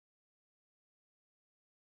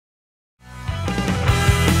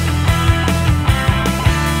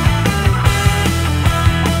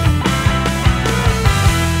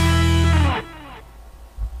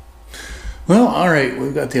Well, all right,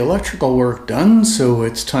 we've got the electrical work done, so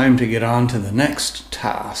it's time to get on to the next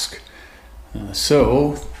task.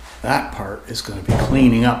 So that part is going to be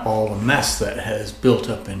cleaning up all the mess that has built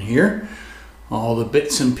up in here. All the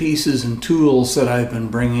bits and pieces and tools that I've been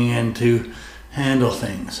bringing in to handle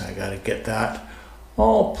things. I got to get that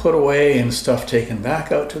all put away and stuff taken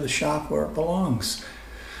back out to the shop where it belongs.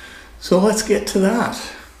 So let's get to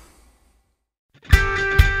that.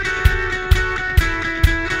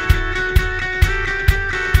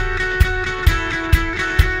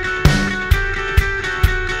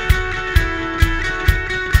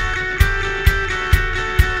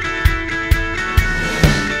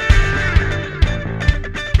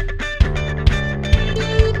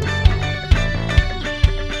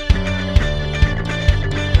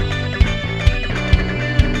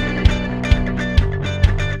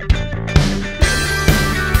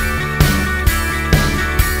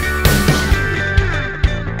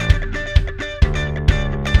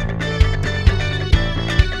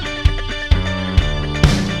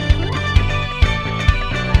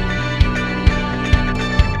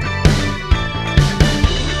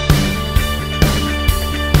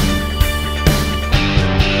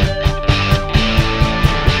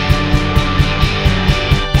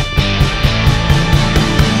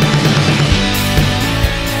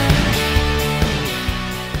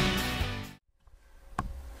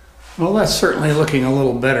 Well, that's certainly looking a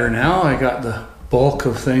little better now. I got the bulk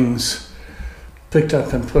of things picked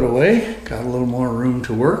up and put away. Got a little more room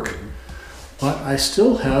to work. But I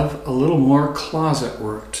still have a little more closet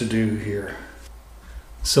work to do here.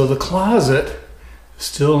 So the closet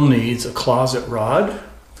still needs a closet rod,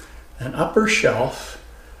 an upper shelf,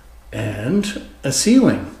 and a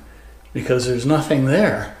ceiling, because there's nothing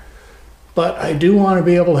there. But I do want to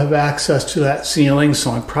be able to have access to that ceiling,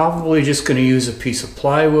 so I'm probably just going to use a piece of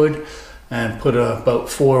plywood and put about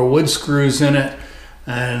 4 wood screws in it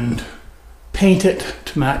and paint it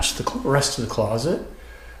to match the rest of the closet.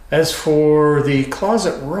 As for the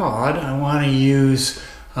closet rod, I want to use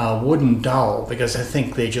a wooden dowel because I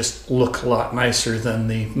think they just look a lot nicer than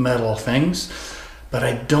the metal things. But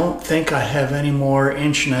I don't think I have any more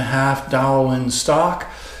 1.5-inch dowel in stock.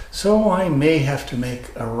 So I may have to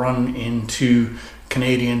make a run into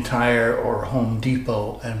Canadian Tire or Home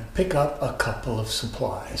Depot and pick up a couple of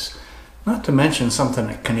supplies. Not to mention something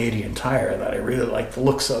at Canadian Tire that I really like the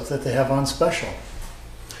looks of that they have on special.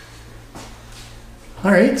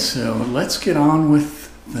 All right, so let's get on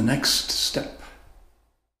with the next step.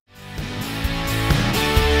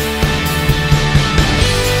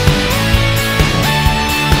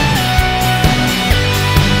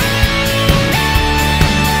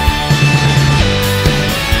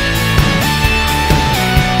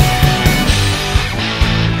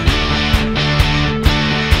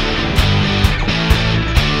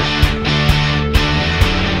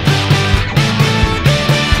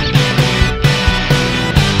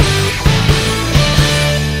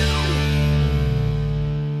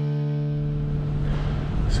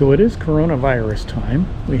 So it is coronavirus time.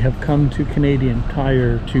 We have come to Canadian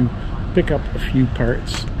Tire to pick up a few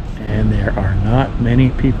parts, and there are not many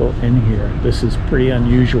people in here. This is pretty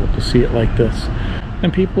unusual to see it like this.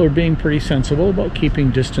 And people are being pretty sensible about keeping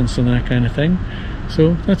distance and that kind of thing.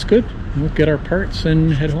 So that's good. We'll get our parts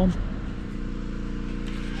and head home.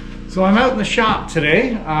 So I'm out in the shop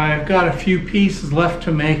today. I've got a few pieces left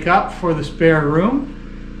to make up for the spare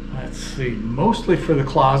room. Let's see, mostly for the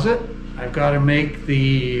closet. I've got to make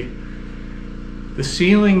the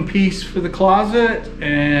ceiling piece for the closet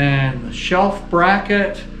and the shelf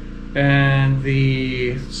bracket and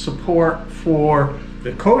the support for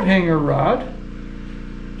the coat hanger rod.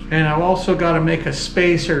 And I've also got to make a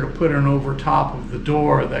spacer to put in over top of the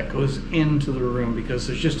door that goes into the room, because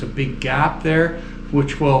there's just a big gap there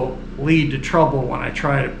which will lead to trouble when I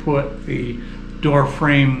try to put the door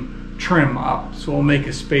frame trim up. So we'll make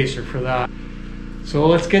a spacer for that. So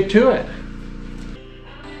let's get to it.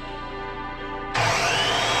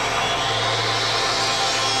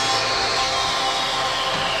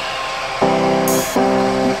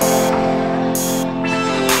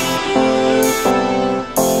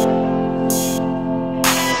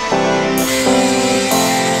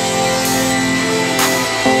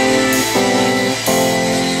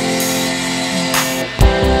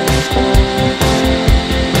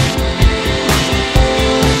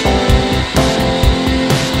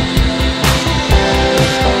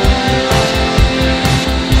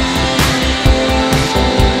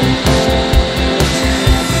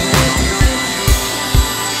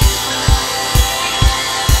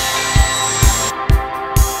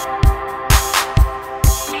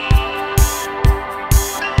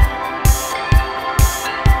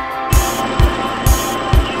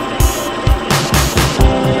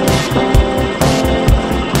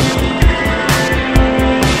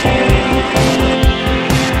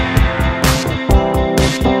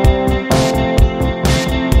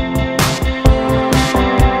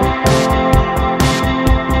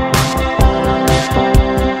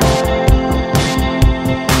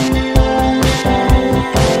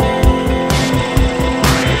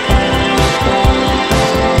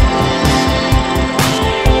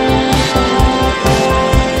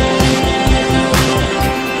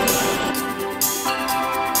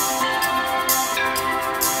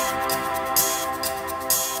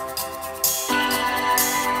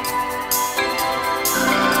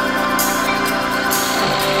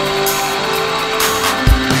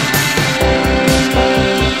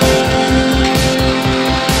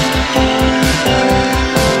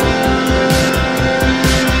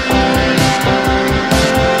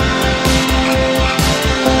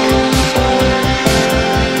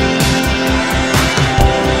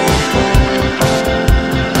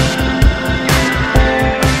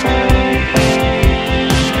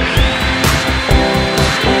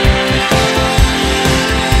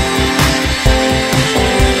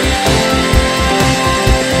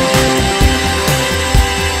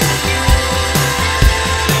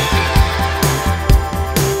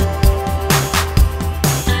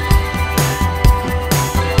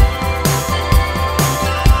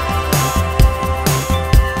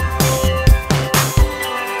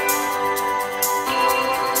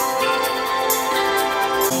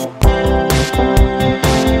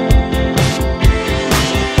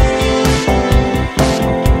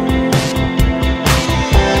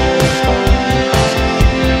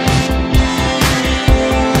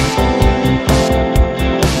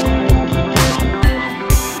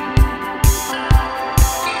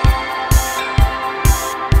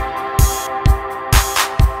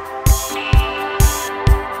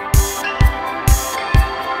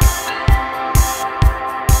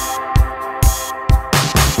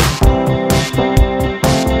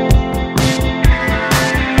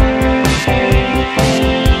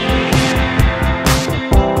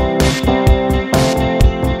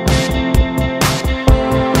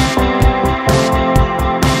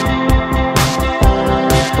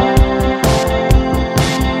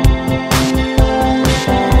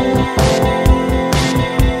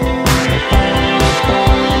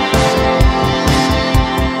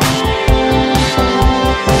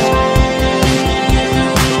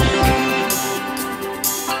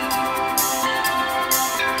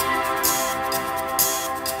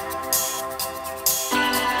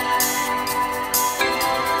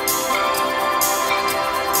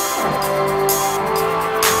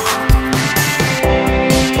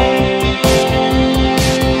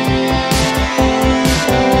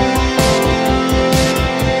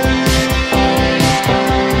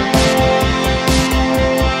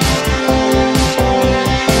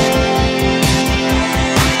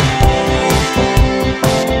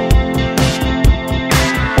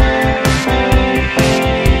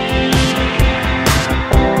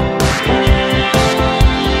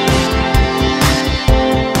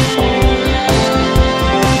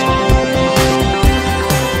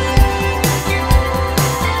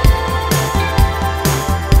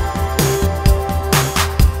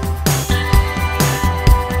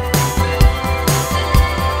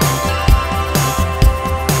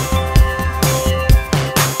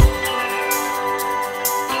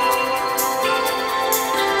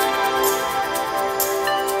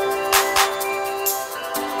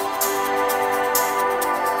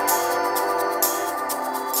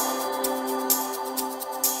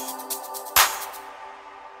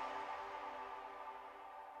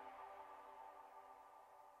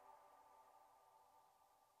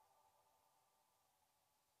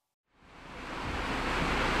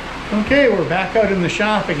 Okay, we're back out in the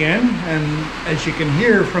shop again, and as you can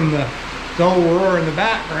hear from the dull roar in the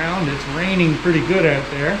background, it's raining pretty good out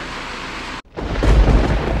there.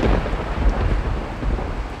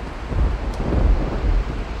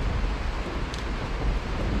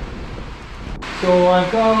 So I've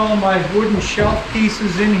got all my wooden shelf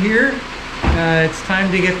pieces in here. It's time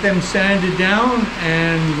to get them sanded down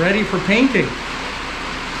and ready for painting.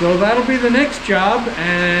 So that'll be the next job,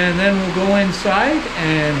 and then we'll go inside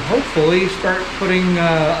and hopefully start putting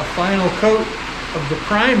a final coat of the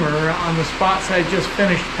primer on the spots I just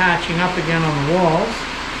finished patching up again on the walls.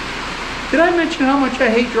 Did I mention how much I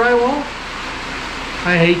hate drywall?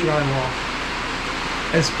 I hate drywall.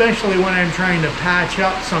 Especially when I'm trying to patch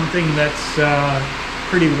up something that's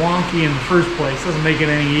pretty wonky in the first place. Doesn't make it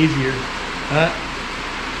any easier.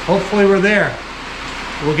 Hopefully we're there.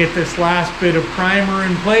 We'll get this last bit of primer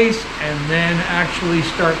in place and then actually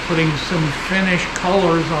start putting some finished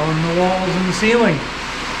colors on the walls and the ceiling.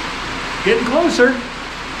 Getting closer.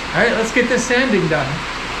 All right, let's get this sanding done.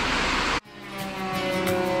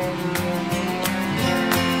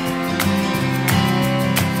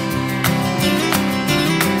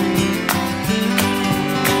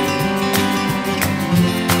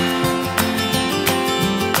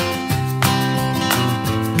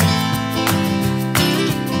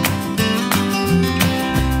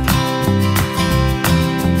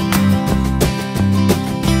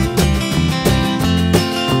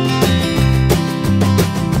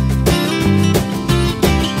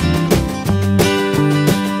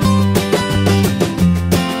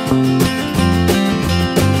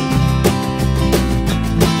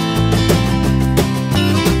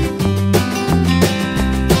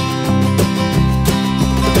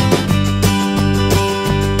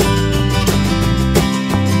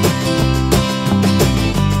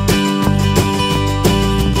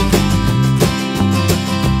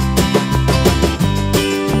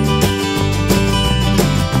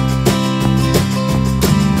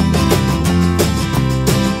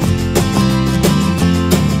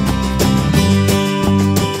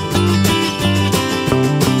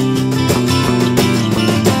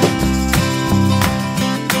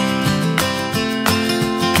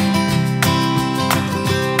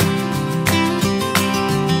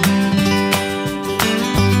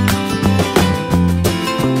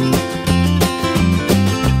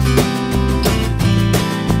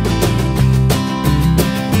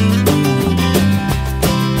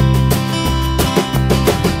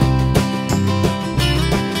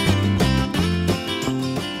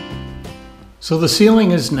 So the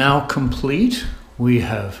ceiling is now complete. We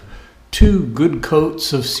have 2 good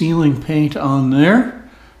coats of ceiling paint on there.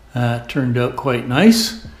 Turned out quite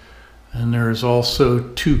nice. And there's also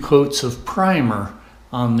 2 coats of primer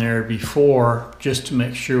on there before, just to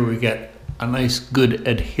make sure we get a nice good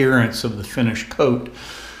adherence of the finished coat.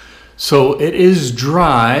 So it is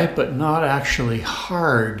dry, but not actually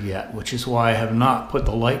hard yet, which is why I have not put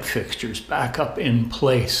the light fixtures back up in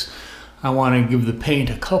place. I want to give the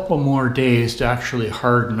paint a couple more days to actually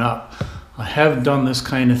harden up. I have done this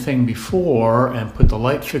kind of thing before and put the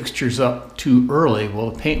light fixtures up too early.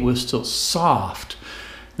 Well, the paint was still soft.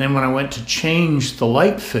 Then when I went to change the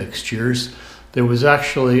light fixtures, there was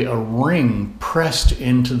actually a ring pressed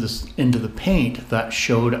into the paint that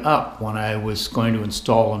showed up when I was going to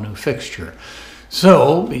install a new fixture.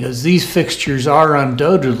 So, because these fixtures are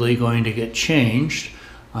undoubtedly going to get changed,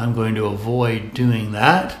 I'm going to avoid doing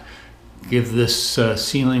that. Give this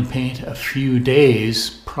ceiling paint a few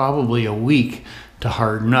days, probably a week, to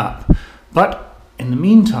harden up. But in the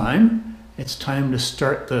meantime, it's time to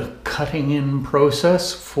start the cutting in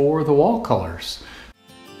process for the wall colors.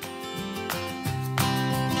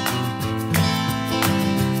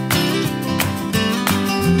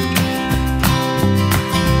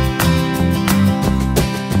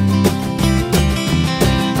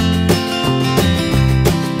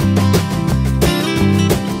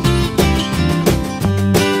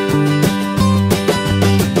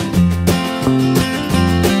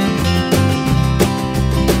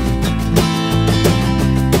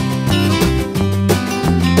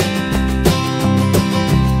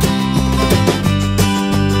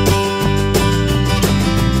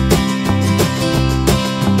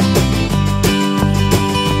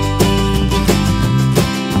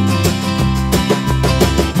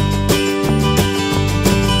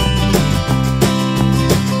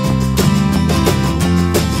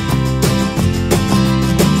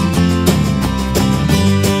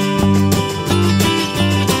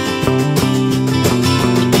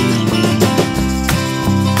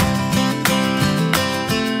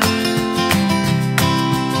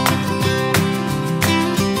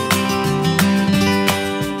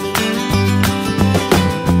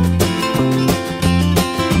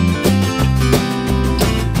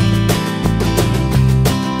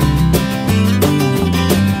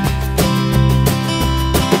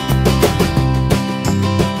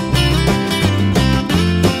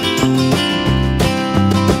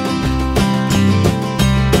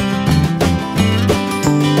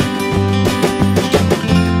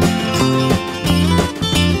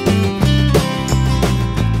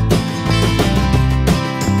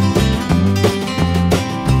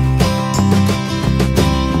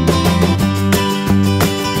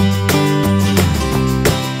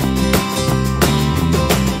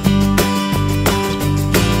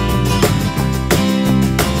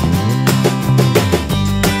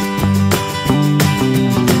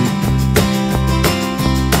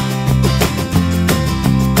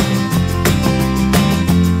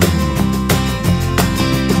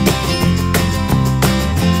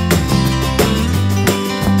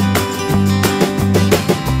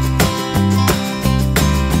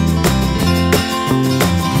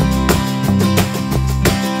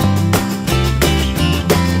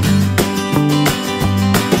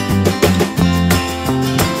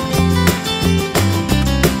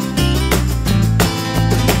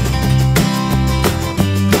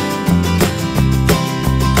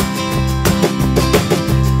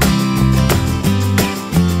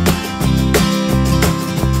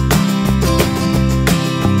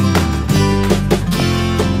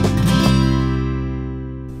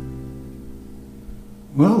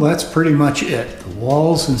 Well, that's pretty much it. The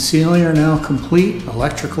walls and ceiling are now complete.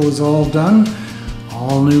 Electrical is all done.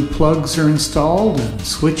 All new plugs are installed and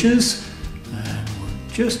switches. And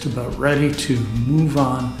we're just about ready to move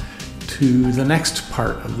on to the next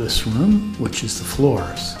part of this room, which is the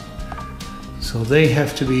floors. So they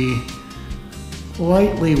have to be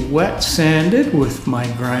lightly wet sanded with my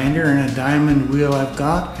grinder and a diamond wheel I've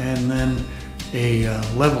got, and then a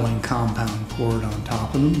leveling compound poured on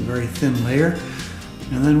top of them, a very thin layer.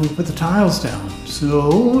 And then we'll put the tiles down.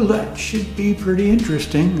 So that should be pretty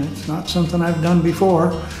interesting. It's not something I've done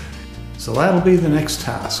before. So that'll be the next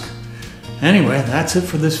task. Anyway, that's it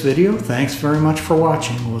for this video. Thanks very much for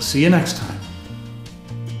watching. We'll see you next time.